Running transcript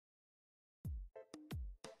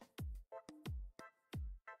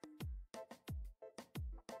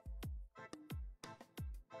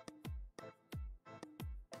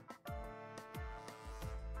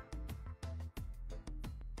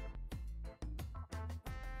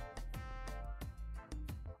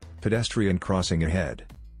Pedestrian crossing ahead.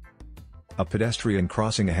 A pedestrian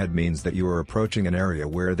crossing ahead means that you are approaching an area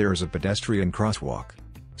where there is a pedestrian crosswalk.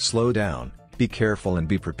 Slow down, be careful and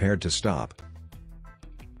be prepared to stop.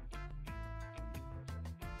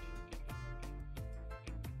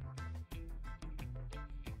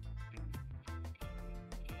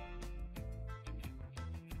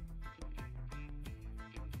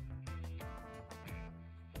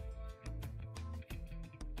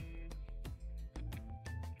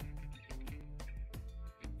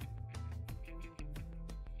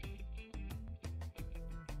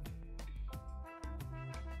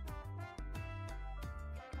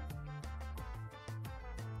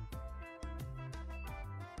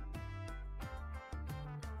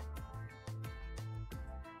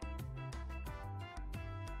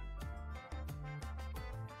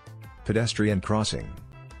 Pedestrian crossing.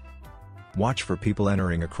 Watch for people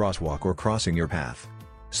entering a crosswalk or crossing your path.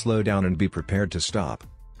 Slow down and be prepared to stop.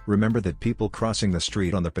 Remember that people crossing the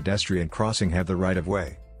street on the pedestrian crossing have the right of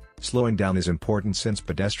way. Slowing down is important since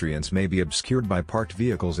pedestrians may be obscured by parked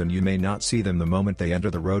vehicles and you may not see them the moment they enter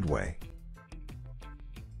the roadway.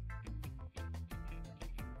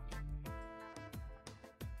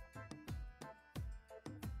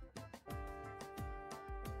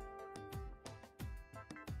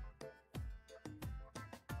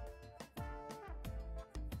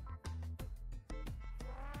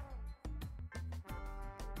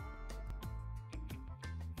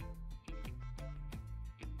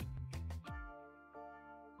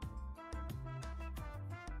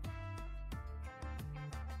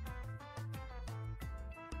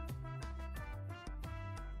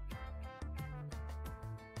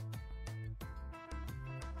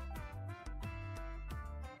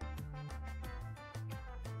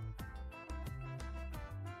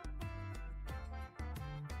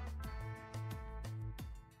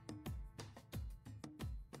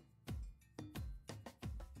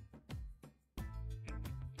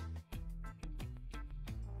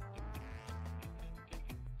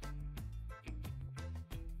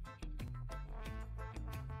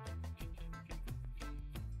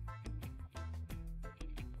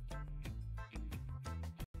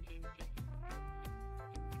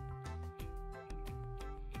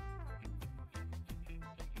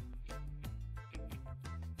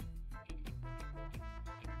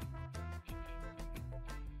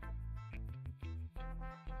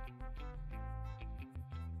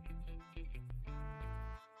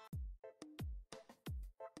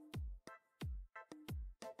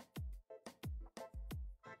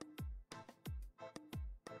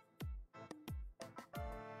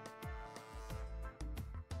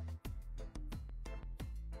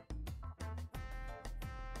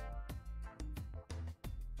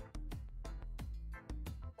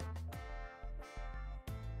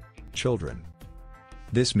 Children.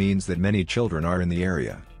 This means that many children are in the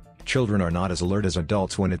area. Children are not as alert as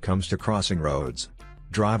adults when it comes to crossing roads.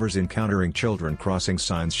 Drivers encountering children crossing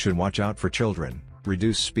signs should watch out for children,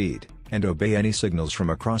 reduce speed, and obey any signals from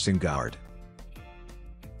a crossing guard.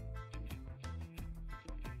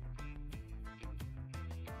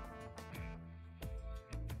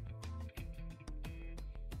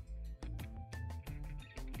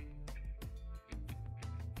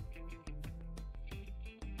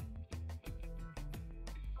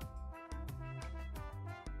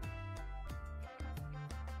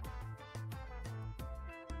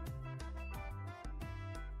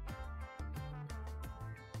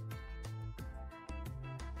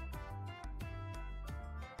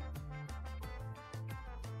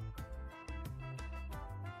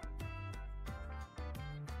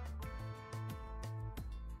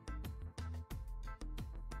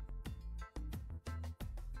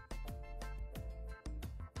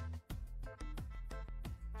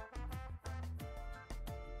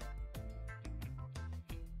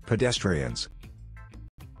 Pedestrians.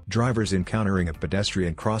 Drivers encountering a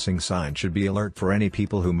pedestrian crossing sign should be alert for any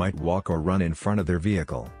people who might walk or run in front of their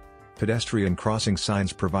vehicle. Pedestrian crossing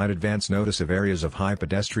signs provide advance notice of areas of high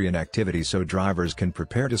pedestrian activity so drivers can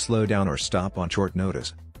prepare to slow down or stop on short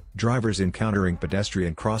notice. Drivers encountering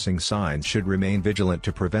pedestrian crossing signs should remain vigilant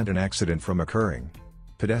to prevent an accident from occurring.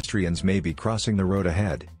 Pedestrians may be crossing the road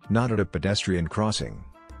ahead, not at a pedestrian crossing.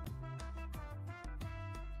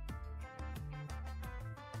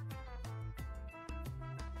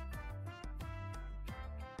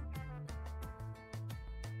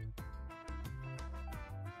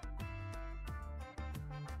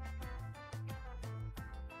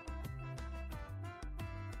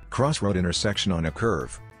 Crossroad intersection on a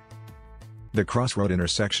curve. The crossroad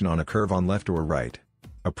intersection on a curve on left or right.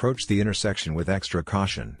 Approach the intersection with extra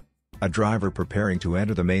caution. A driver preparing to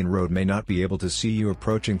enter the main road may not be able to see you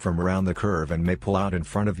approaching from around the curve and may pull out in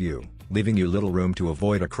front of you, leaving you little room to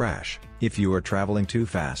avoid a crash, if you are traveling too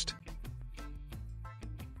fast.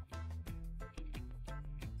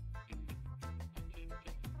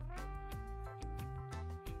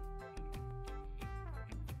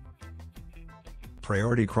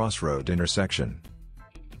 Priority crossroad intersection.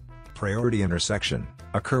 Priority intersection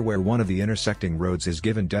occur where one of the intersecting roads is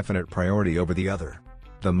given definite priority over the other.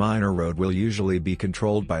 The minor road will usually be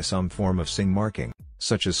controlled by some form of sign marking,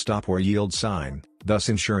 such as stop or yield sign, thus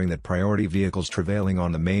ensuring that priority vehicles traveling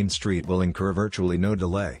on the main street will incur virtually no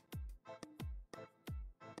delay.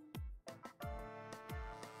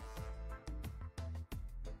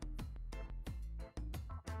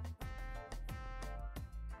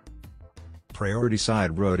 Priority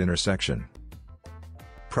side road intersection.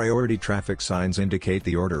 Priority traffic signs indicate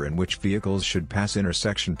the order in which vehicles should pass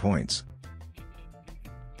intersection points.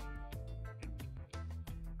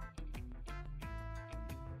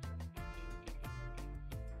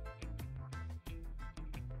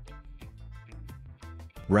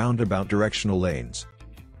 Roundabout directional lanes.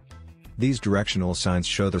 These directional signs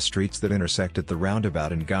show the streets that intersect at the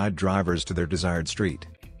roundabout and guide drivers to their desired street.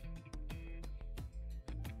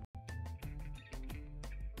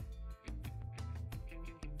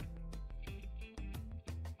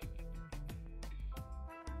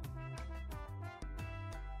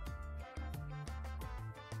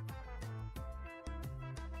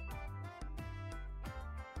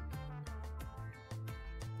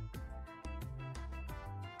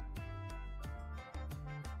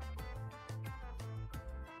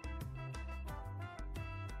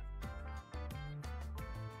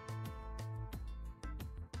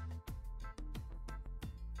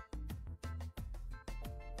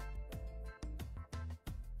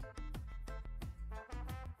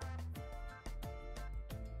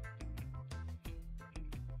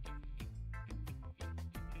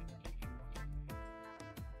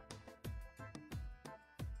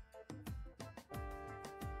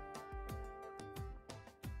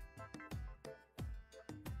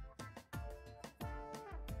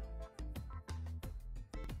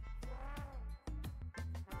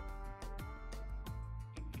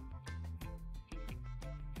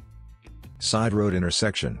 Side road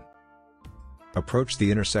intersection. Approach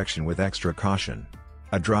the intersection with extra caution.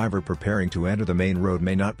 A driver preparing to enter the main road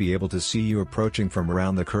may not be able to see you approaching from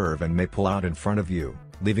around the curve and may pull out in front of you,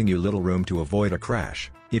 leaving you little room to avoid a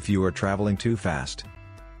crash, if you are traveling too fast.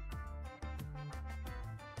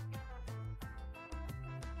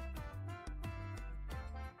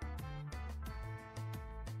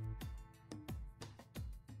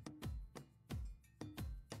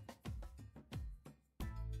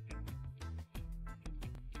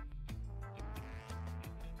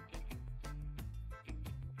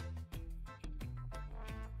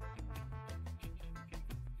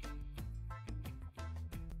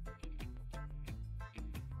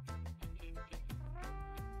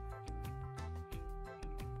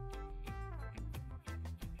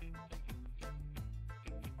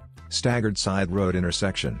 Staggered side road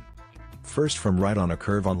intersection. First from right on a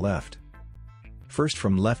curve on left. First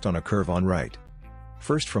from left on a curve on right.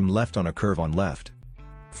 First from left on a curve on left.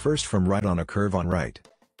 First from right on a curve on right.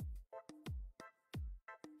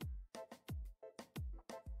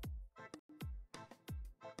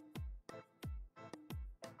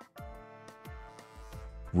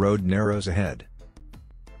 Road narrows ahead.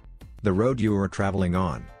 The road you are traveling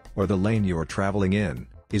on, or the lane you are traveling in,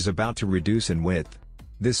 is about to reduce in width.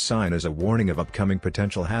 This sign is a warning of upcoming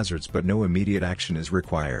potential hazards, but no immediate action is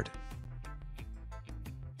required.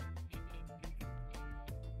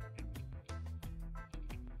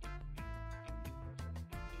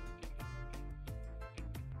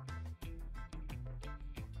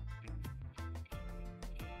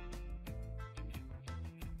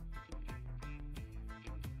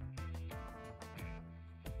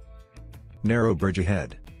 Narrow bridge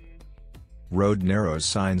ahead. Road narrows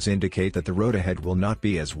signs indicate that the road ahead will not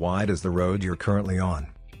be as wide as the road you're currently on.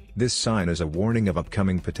 This sign is a warning of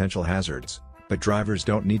upcoming potential hazards, but drivers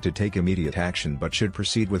don't need to take immediate action but should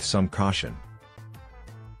proceed with some caution.